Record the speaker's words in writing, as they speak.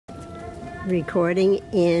Recording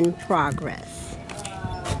in progress.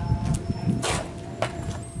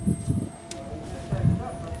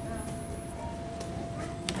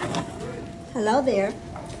 Hello there.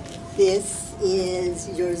 This is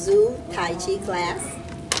your Zoom Tai Chi class,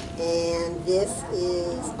 and this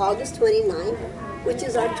is August 29th, which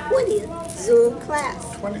is our 20th Zoom class.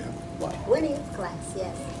 20th? What? 20th class,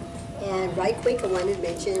 yes. And right quick, I wanted to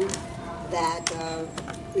mention that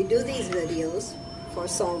we do these videos for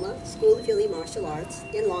SOHMA, School of Healing Martial Arts,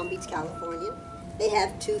 in Long Beach, California. They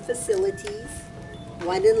have two facilities,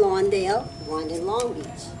 one in Lawndale, one in Long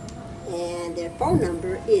Beach. And their phone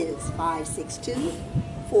number is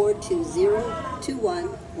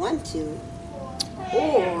 562-420-2112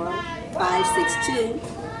 or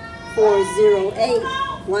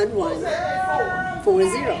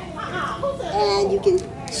 562-408-1140. And you can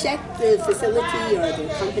check the facility or the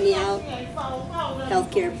company out,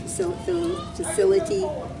 healthcare facility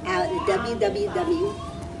out at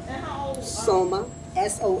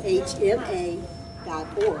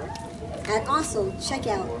www.sohma.org. And also check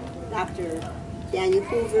out Dr. Daniel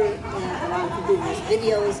Hoover and Veronica Hoover's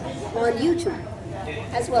videos on YouTube,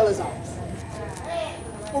 as well as ours.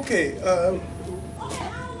 Okay,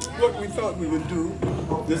 what we thought we would do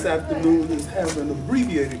this afternoon is have an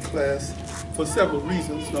abbreviated class for several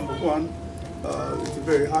reasons. Number one, it's a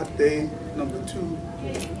very hot day. Number two,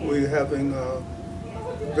 we're having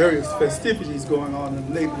various festivities going on in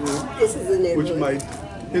the neighborhood, This is the neighborhood, which might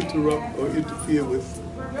interrupt or interfere with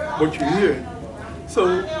what you're hearing.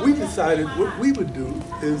 So we decided what we would do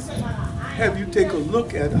is have you take a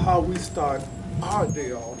look at how we start our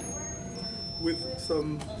day off with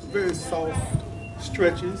some very soft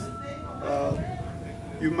stretches.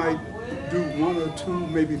 You might do 1 or 2,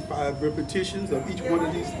 maybe 5 repetitions of each one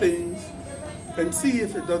of these things and see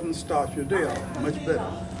if it doesn't start your day off much better.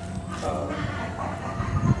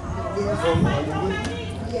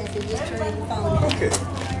 Yes, and just turn the phone. Okay,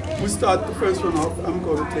 we start the first one off. I'm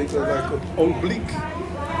going to take like an oblique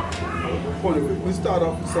point of view. We start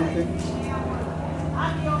off with something.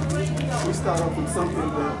 We start off with something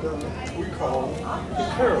that we call the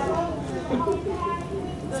parable.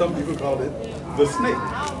 Some people call it the snake.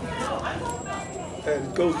 And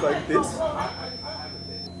it goes like this.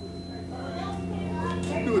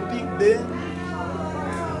 Do a deep bend,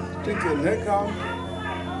 stick your neck out,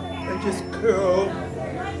 and just curl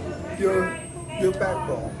your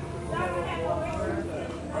backbone.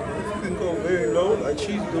 You can go very low, like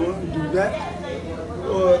she's doing, do that.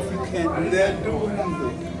 Or if you can't do that, do what I'm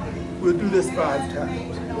doing. We'll do this 5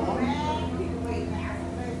 times. 1,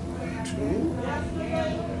 2,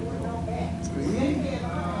 3,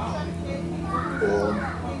 4,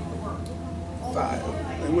 5.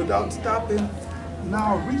 And without stopping,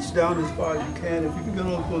 now reach down as far as you can. If you can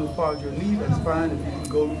go as far as your knee, that's fine. If you can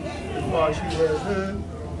go as far as she has her,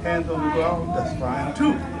 hands on the ground, that's fine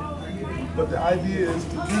too. But the idea is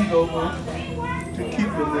to bend over to keep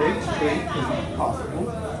your legs straight as possible.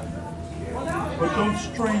 But don't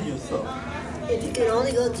strain yourself. If you can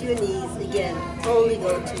only go to your knees, again, only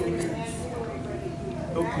go to your knees.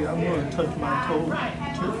 Okay, I'm going to touch my toes.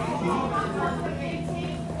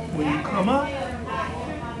 When you come up,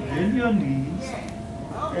 bend your knees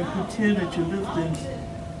and pretend that you're lifting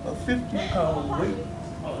a 50-pound weight.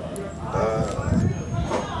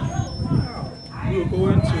 We'll go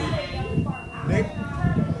into neck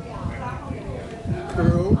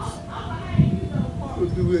curls.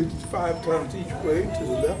 We'll do it 5 times each way, to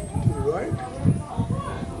the left, to the right.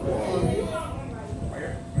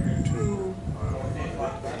 1, 2,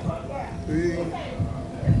 3,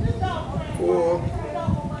 4,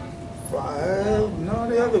 5. Now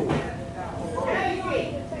the other way.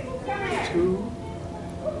 2,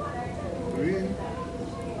 3,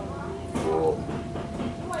 4,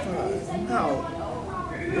 5. Now,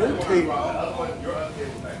 rotate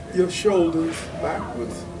your shoulders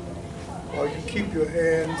backwards, or you keep your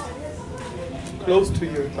hands close to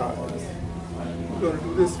your thighs. We're going to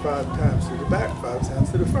do this 5 times to the back, 5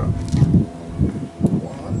 times to the front.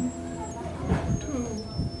 1, 2,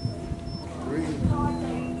 3,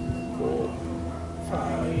 4,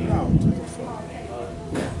 5. Now to the front.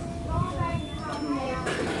 2,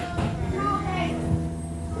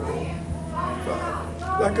 3, 4,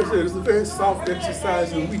 5. Like I said, it's a very soft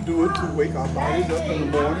exercise, and we do it to wake our bodies up in the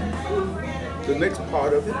morning. The next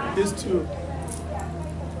part of it is to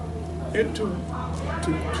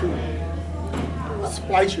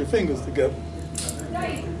splice your fingers together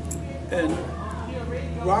and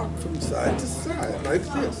rock from side to side like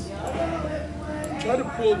this. Try to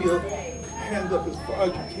pull your hand up as far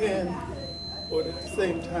as you can, but at the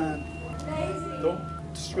same time, don't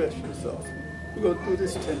stress yourself. We're going to do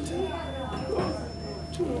this 10 times. 1,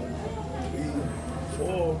 2, 3,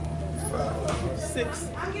 4, 5, 6,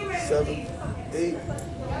 7, 8,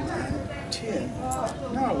 9, 10.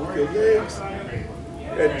 Now with your legs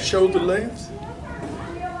at shoulder lengths,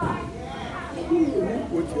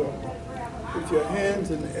 with your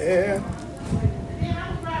hands in the air,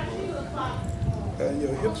 and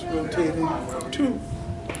your hips rotating. 2,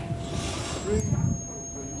 3,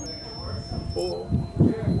 4,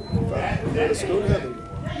 5. Let's go the other way.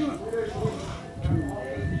 1, 2,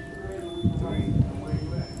 3,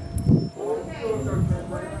 4,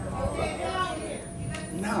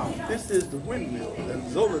 5. Now, this is the windmill, and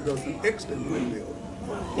Zola does an excellent windmill.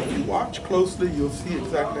 If you watch closely, you'll see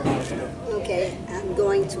exactly how it's done. Okay, I'm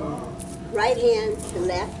going to right hand to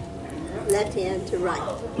left, left hand to right.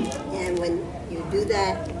 And when you do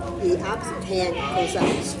that, the opposite hand goes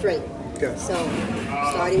up straight. Okay. So,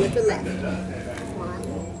 starting with the left. 1,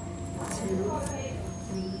 2,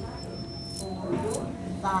 3, 4,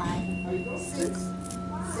 5, 6,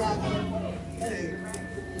 7, 8,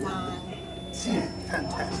 9, 10.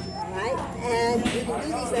 Fantastic. All right, and you can do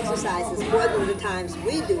these exercises more than the times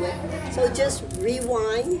we do it. So just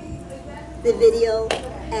rewind the video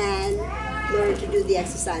and learn to do the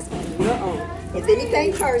exercise on your own. If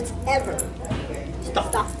anything hurts ever,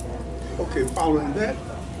 stop. Okay, following that,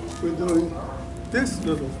 we're doing this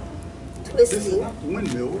little Twisting. This is not the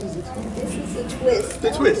windmill. What is it? This is the twist.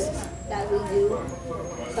 The twist. That we do.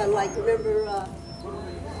 Kind of like, remember, what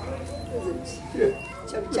is it? Yeah.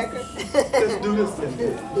 Checker? Let's do this then.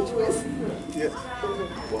 The twist. Yes.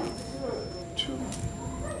 1, 2,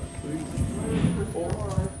 3, 4,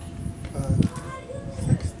 5,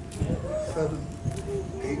 6, 7,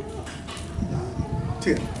 8, 9,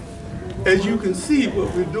 10. As you can see,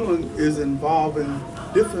 what we're doing is involving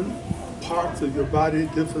different parts of your body,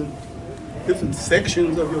 different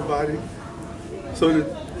sections of your body, so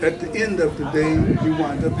that at the end of the day, you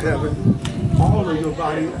wind up having all of your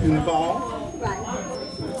body involved. Right.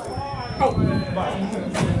 Oh,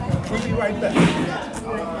 we'll be right back.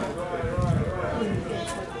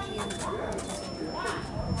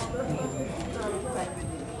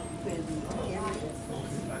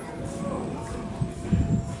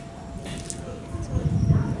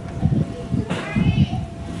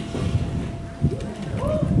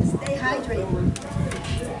 Stay hydrated.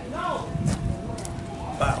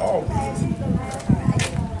 By all means.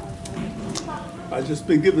 I've just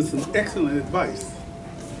been given some excellent advice.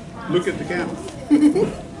 Look at the camera.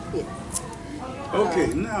 Okay,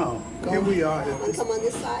 now, here we are at Want to this. come on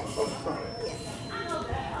this side? Oh, sorry. Yes.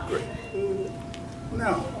 Great.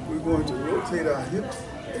 Now, we're going to rotate our hips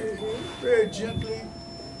very gently,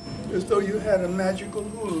 as though you had a magical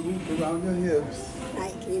hula hoop around your hips.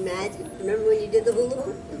 Right, can you imagine? Remember when you did the hula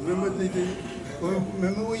hoop? Remember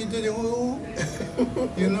when you did the hula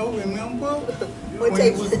hoop? You know, remember? When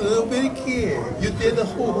you was a little bitty kid, you did the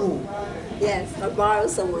hula hoop. Yes, or borrow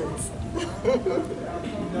someone's.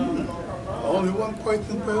 Only one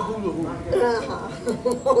person per hula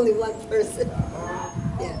hoop. Only one person.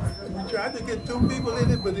 Yes. We tried to get 2 people in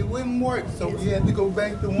it, but it wouldn't work, so we had to go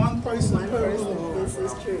back to one person One per hula person. hoop. This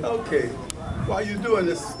is true. Okay, while you're doing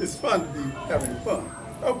this, it's fun to be having fun.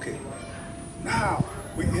 Okay, now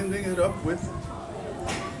we're ending it up with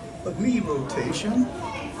a knee rotation.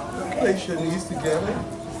 Place your knees together,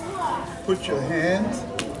 put your hands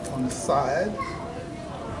on the side,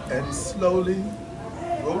 and slowly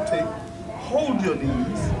rotate. Hold your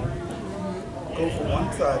knees, go from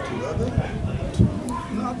one side to the other,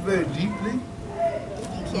 not very deeply. You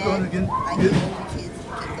We're going can. to I can hold your kids.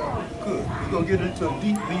 You can go. Good. We're going to get into a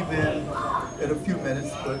deep breathe in a few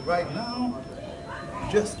minutes, but right now,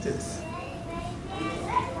 just this.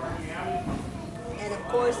 And of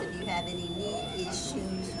course, if you have any knee issues,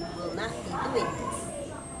 you will not be doing this.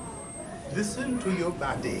 Listen to your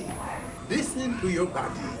body. Listen to your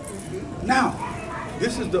body. Now,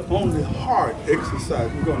 this is the only hard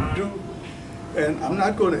exercise we're going to do, and I'm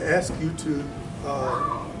not going to ask you to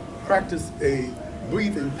practice a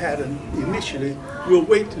breathing pattern initially. We'll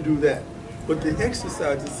wait to do that. But the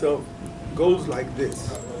exercise itself goes like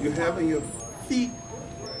this. You're having your feet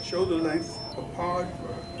shoulder length apart.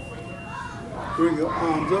 Bring your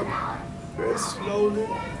arms up very slowly.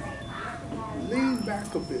 Lean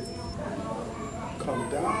back a bit. Come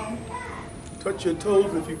down. Touch your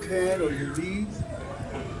toes if you can, or your knees.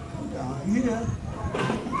 Come down here.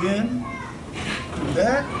 Again. Do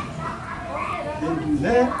that. Then do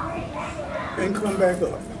that. And come back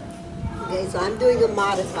up. Okay, so I'm doing a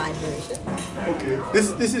modified version. Okay.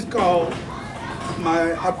 This is called,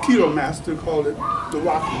 my Hapkido master called it the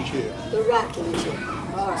rocking chair. The rocking chair.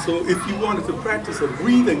 All right. So if you wanted to practice a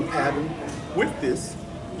breathing pattern, with this,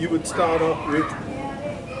 you would start off with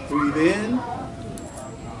breathe in.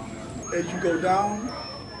 As you go down,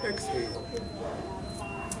 exhale.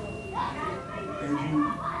 As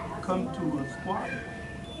you come to a squat,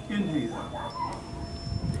 inhale.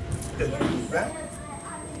 As you move back,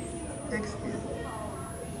 exhale.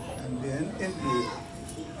 And then inhale.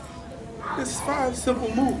 It's 5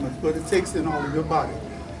 simple movements, but it takes in all of your body.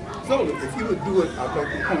 Zola, if you would do it, I'd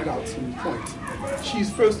like to point out some points. She's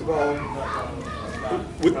first of all,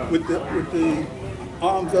 with the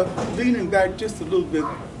arms up, leaning back just a little bit,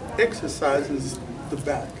 exercises the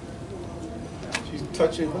back. She's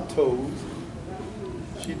touching her toes.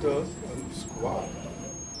 She does a squat.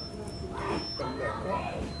 Come back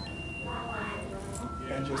up.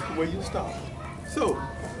 And just the way you start. So,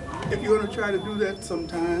 if you're going to try to do that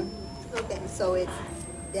sometime. Okay, so it's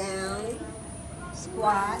down,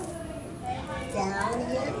 squat, down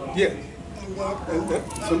again. Yes. And then And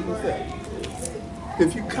that's simple as that.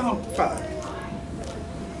 If you count 5.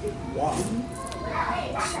 1,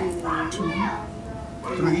 2,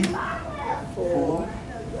 3, 4,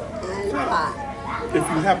 and 5. If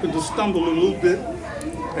you happen to stumble a little bit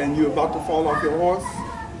and you're about to fall off your horse,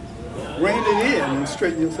 rein it in and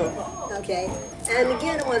straighten yourself up. Okay, and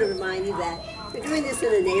again, I want to remind you that we're doing this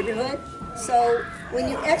in a neighborhood. So when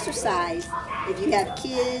you exercise, if you have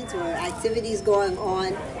kids or activities going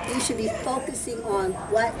on, you should be focusing on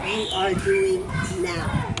what you are doing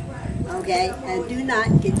now. Okay, and do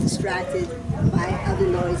not get distracted by other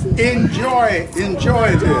noises. Enjoy them.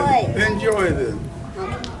 Enjoy them.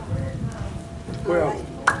 Okay. Well,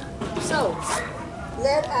 All right. So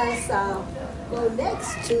let us go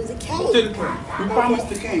next to the cane. to the cane. We promised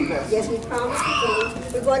the cane. Yes, we promised the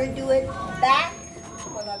cane. We're going to do it back,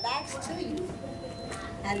 with our backs to you,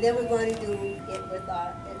 and then we're going to do it with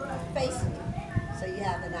our face to you, so you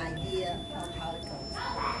have an idea of how it goes.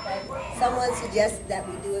 Okay? Someone suggested that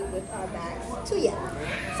we do it with our backs to you,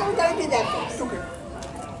 so we're going to do that first. Okay.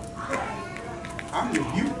 I'm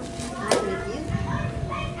with you. I'm with you.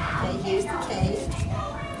 Okay, here's the cane.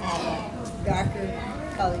 I have a darker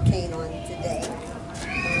colored cane on today.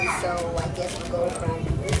 And so I guess we'll go from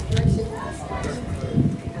this direction.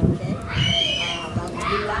 Okay. About to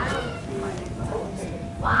be loud.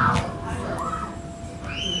 Wow.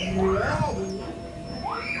 Ready.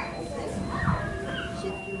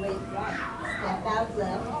 Shift your weight right. Step out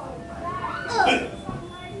left. Up.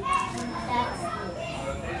 That's good.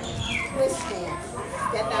 Twist stance.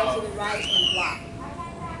 Step out to the right and block.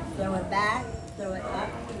 Throw it back, throw it up,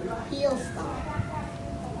 heel stomp.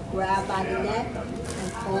 Grab by the neck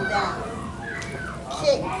and pull down.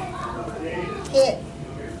 Kick, hit,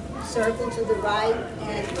 circle to the right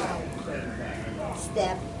and out.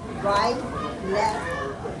 Step right, left,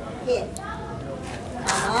 hit.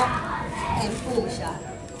 Come up and pull shot.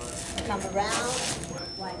 Come around,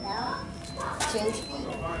 wipe out, change feet.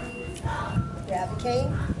 Grab the cane,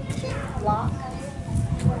 kick, block,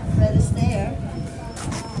 let it stare.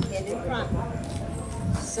 Get in front.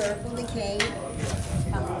 Circle the cane.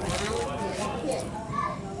 Come around and hit.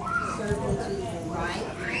 Circle to the right.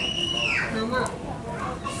 Come up.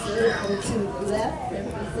 Circle to the left.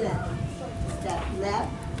 Represent. Step left.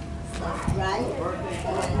 Step right.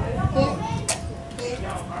 And hit. Hit. Get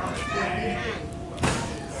behind.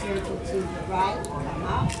 Circle to the right. Come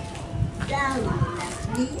up. Down on the left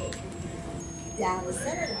knee. Down the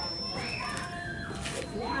center line.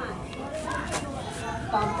 Behind.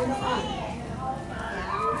 Bump in front.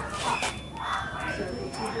 Down, up. Circle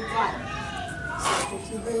to the right. Circle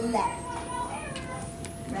to the left.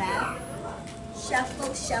 Grab.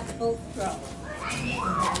 Shuffle, shuffle, throw.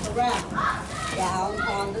 Back around. Down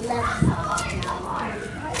on the left side. Down on the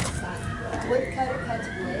right side. Wood cutter cuts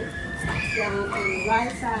wood. Down on the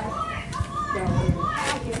right side. Throw in the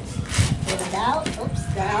pocket. Put it out. Oops,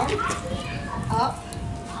 down. Up.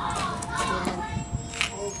 And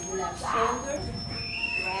over the left shoulder.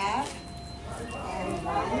 Grab, and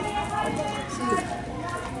 1, 2,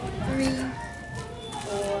 3,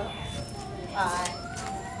 4,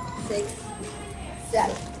 5, 6,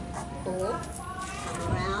 7. Pull, come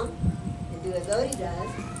around, and do as Odie does,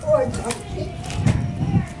 or jump kick.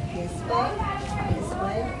 This way,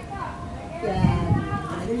 grab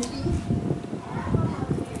energy.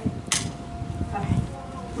 All right.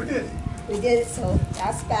 We did it. We did it, so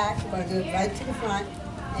that's back. We're going to do it right to the front,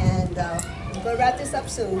 and we're going to wrap this up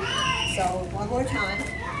soon. So one more time.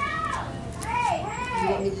 You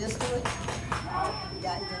want me to just do it? You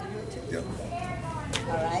got it? You want to do it too? Yep.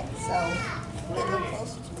 All right, so get a little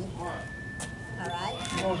closer to me. All right?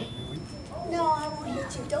 No, I won't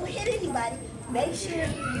hit you. Don't hit anybody. Make sure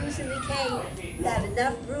you're using the cane. You have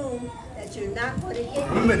enough room that but you're not going to hit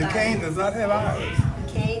Remember, the anybody. cane does not have eyes.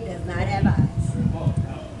 The cane does not have eyes.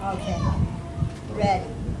 Okay. Ready.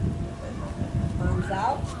 Arms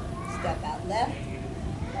out. Step out left.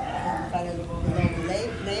 In front of the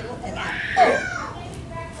navel and out. Oh!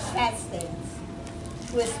 Cat stance.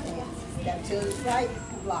 Twist stance. Step to the right.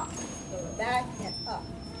 Block. Go back and up.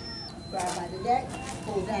 Grab by the neck.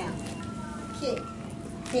 Pull down. Kick.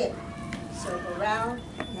 Hit. Circle around.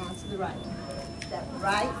 Now to the right. Step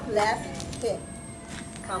right, left, hit.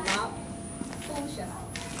 Come out. Full shot.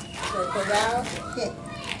 Circle around. Hit.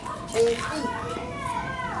 Change feet.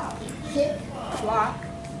 Kick. Block.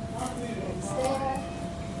 And stand.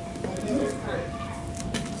 And hit.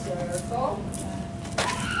 Circle.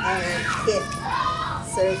 And hit.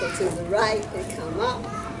 Circle to the right and come up.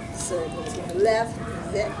 Circle to the left.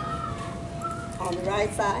 Zip. On the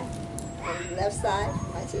right side. On the left side.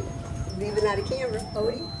 Watch it. Leaving out of camera,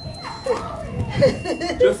 Odie.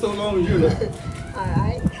 Just so long as you know. All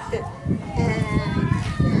right. And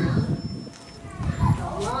down.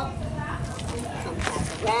 Come up. Come back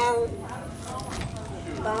around.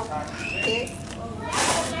 Bump. Hit.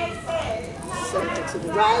 Circle to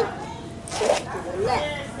the right. Circle to the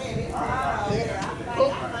left. Hit.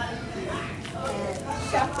 Hook. And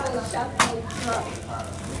shuffle, shuffle,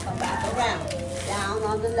 shuffle. Come back around. Down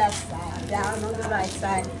on the left side. Down on the right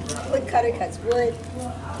side. Wood cutter cuts wood.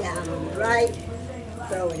 Down on the right.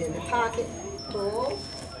 Throw it in the pocket. Pull.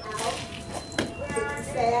 Out. Hit the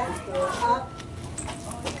sand. Throw it up.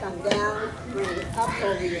 Come down. Bring it up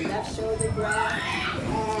over your left shoulder. Grab.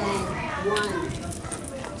 And 1,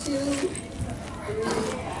 2, 3,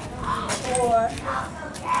 4,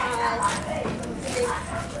 5, 6,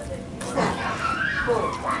 7. Pull.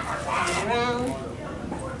 Turn around.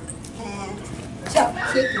 And jump.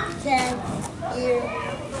 Kick if you can. Here.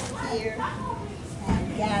 Here. And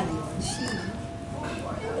Galley. Chi.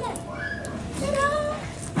 Ta-da!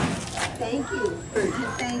 Thank you.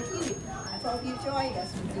 Thank you. I hope you joined us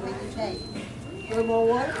for doing your day. A little more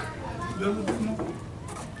water?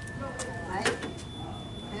 Right?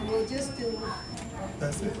 And we'll just do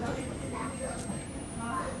That's it.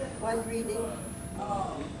 one breathing.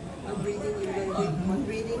 One breathing. You're going to do one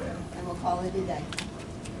breathing, and we'll call it a day.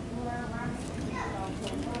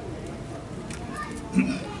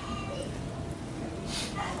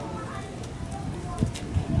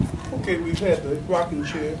 Okay, we've had the rocking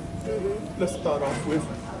chair. Let's start off with,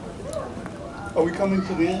 are we coming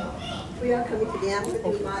to the end? We are coming to the end. We're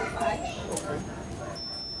going to modify. Okay.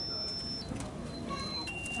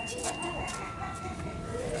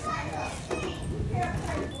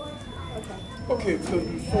 Okay, so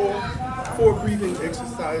do four breathing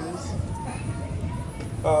exercises.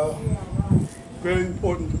 Very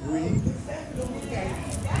important to breathe.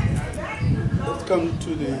 Let's come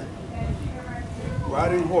to the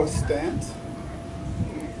riding horse stance.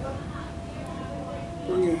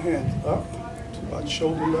 Bring your hands up to about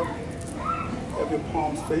shoulder level. Have your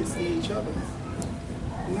palms facing each other.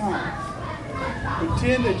 Now,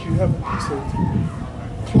 pretend that you have a piece of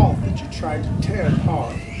cloth that you try to tear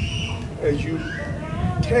apart. As you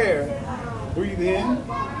tear, breathe in,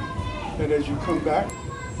 and as you come back,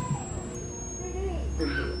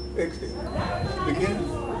 exhale. Begin.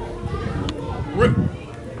 Rip.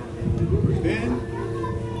 Breathe in.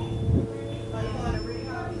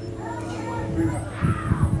 Breathe out.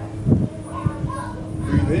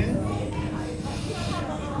 Breathe in.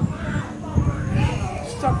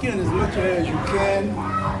 Suck in as much as you can.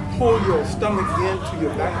 Pull your stomach into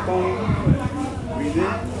your backbone. Breathe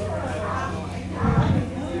in.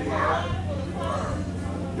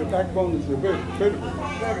 Your backbone is a vertebra.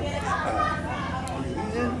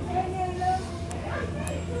 Breathe in.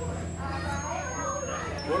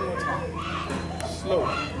 One more time. Slow.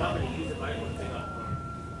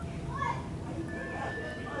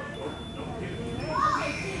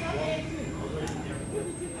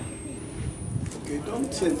 Okay, don't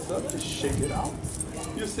tense up, just shake it out.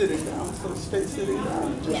 You're sitting down, so stay sitting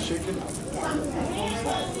down. Just shake it out.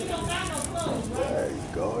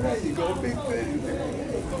 There you go, big thing.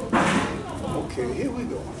 Okay, here we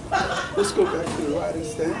go. Let's go back to the riding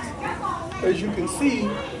stance. As you can see,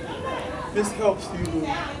 this helps you to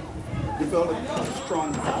develop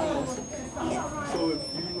strong balance. So if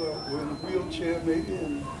you were in a wheelchair maybe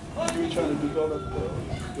and you're trying to develop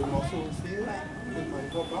the muscles here, it might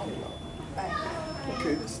help out a lot.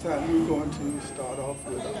 Okay, this time we're going to start off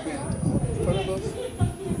with our hands out in front of us.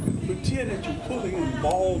 Pretend that you're pulling in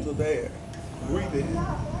balls of air. Breathe in.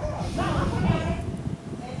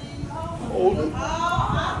 Hold it.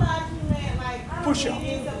 Push out.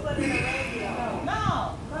 Breathe in.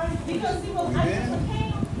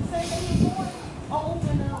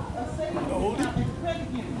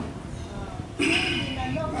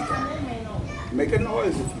 Make a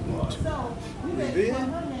noise if you want to. Breathe in.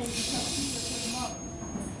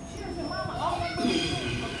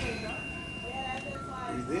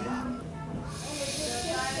 Breathe in.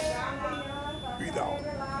 Breathe out.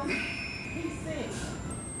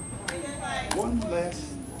 One last.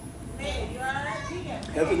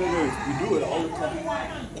 Heaven and earth. We do it all the time.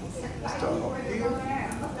 Start off here.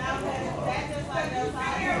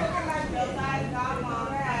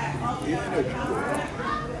 In as you go.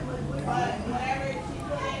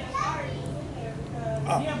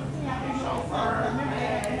 Up.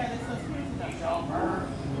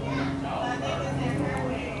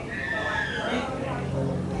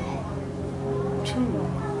 2.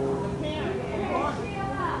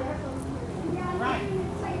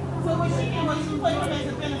 So when she put him as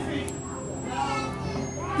a beneficiary.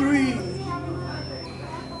 3.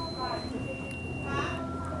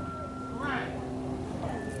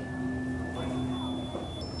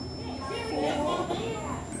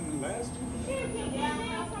 And the last one.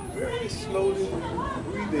 Very slowly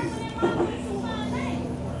breathe in.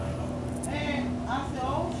 And I said,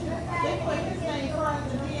 oh shit. They put his name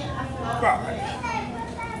first and then I said,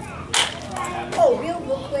 5. Oh, real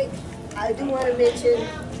quick, I do want to mention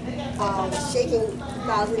shaking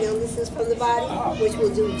 1,000 illnesses from the body, which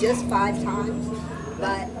we'll do just 5 times.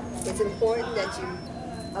 But it's important that you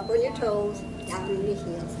up on your toes, down on your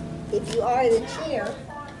heels. If you are in a chair,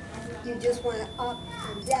 you just want to up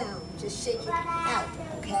and down, just shake it out,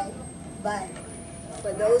 okay? But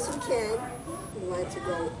for those who can, you want to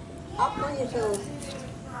go up on your toes,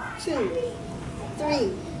 2,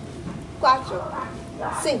 3, 4,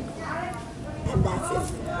 5. And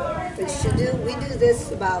that's it. We do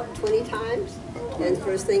this about 20 times, and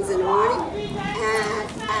first things in the morning, and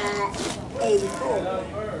at 84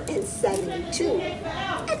 and 72. I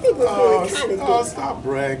think we're feeling kind of good. Stop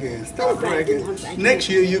bragging. Stop bragging. bragging. Next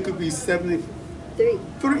year you could be 73.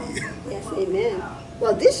 3. Yes, amen.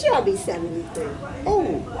 Well, this year I'll be 73. Oh.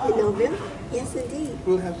 In November? Yes, indeed.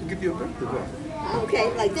 We'll have to give you a birthday party.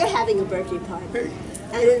 Okay, like they're having a birthday party. Hey.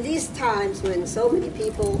 And in these times when so many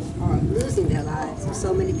people are losing their lives, and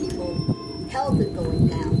so many people, health is going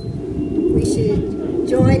down, we should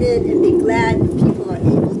join in and be glad that people are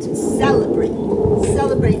able to celebrate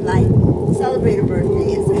life, celebrate a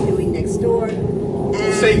birthday as they're doing next door.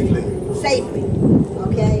 And Safely.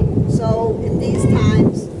 Okay? So in these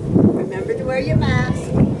times, remember to wear your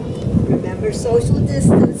mask, remember social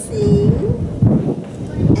distancing,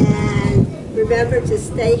 and remember to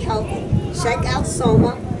stay healthy. Check out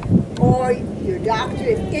SOHMA or your doctor.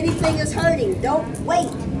 If anything is hurting, don't wait.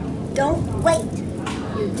 Don't wait.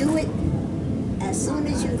 You do it as soon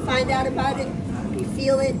as you find out about it. If you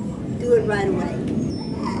feel it, do it right away.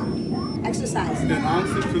 Exercise. An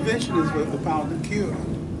ounce of prevention is worth a pound of cure.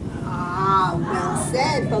 Ah, well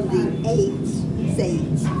said from the AIDS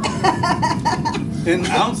sage. An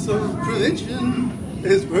ounce of prevention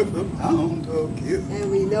is worth a pound of cure. And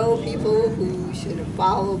we know people who should have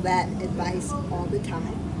followed that advice all the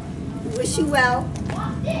time. We wish you well.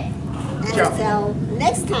 And until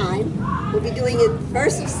next time, we'll be doing it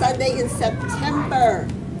first Sunday in September.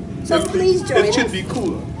 So please join us. It should be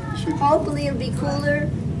cooler. Hopefully it'll be cooler,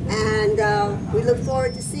 and we look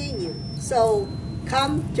forward to seeing you. So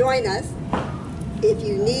come join us. If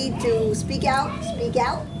you need to speak out,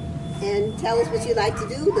 and tell us what you'd like to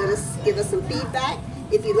do. Give us some feedback.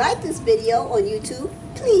 If you like this video on YouTube,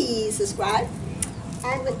 please subscribe.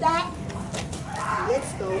 And with that,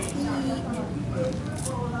 let's go eat.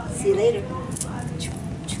 See you later.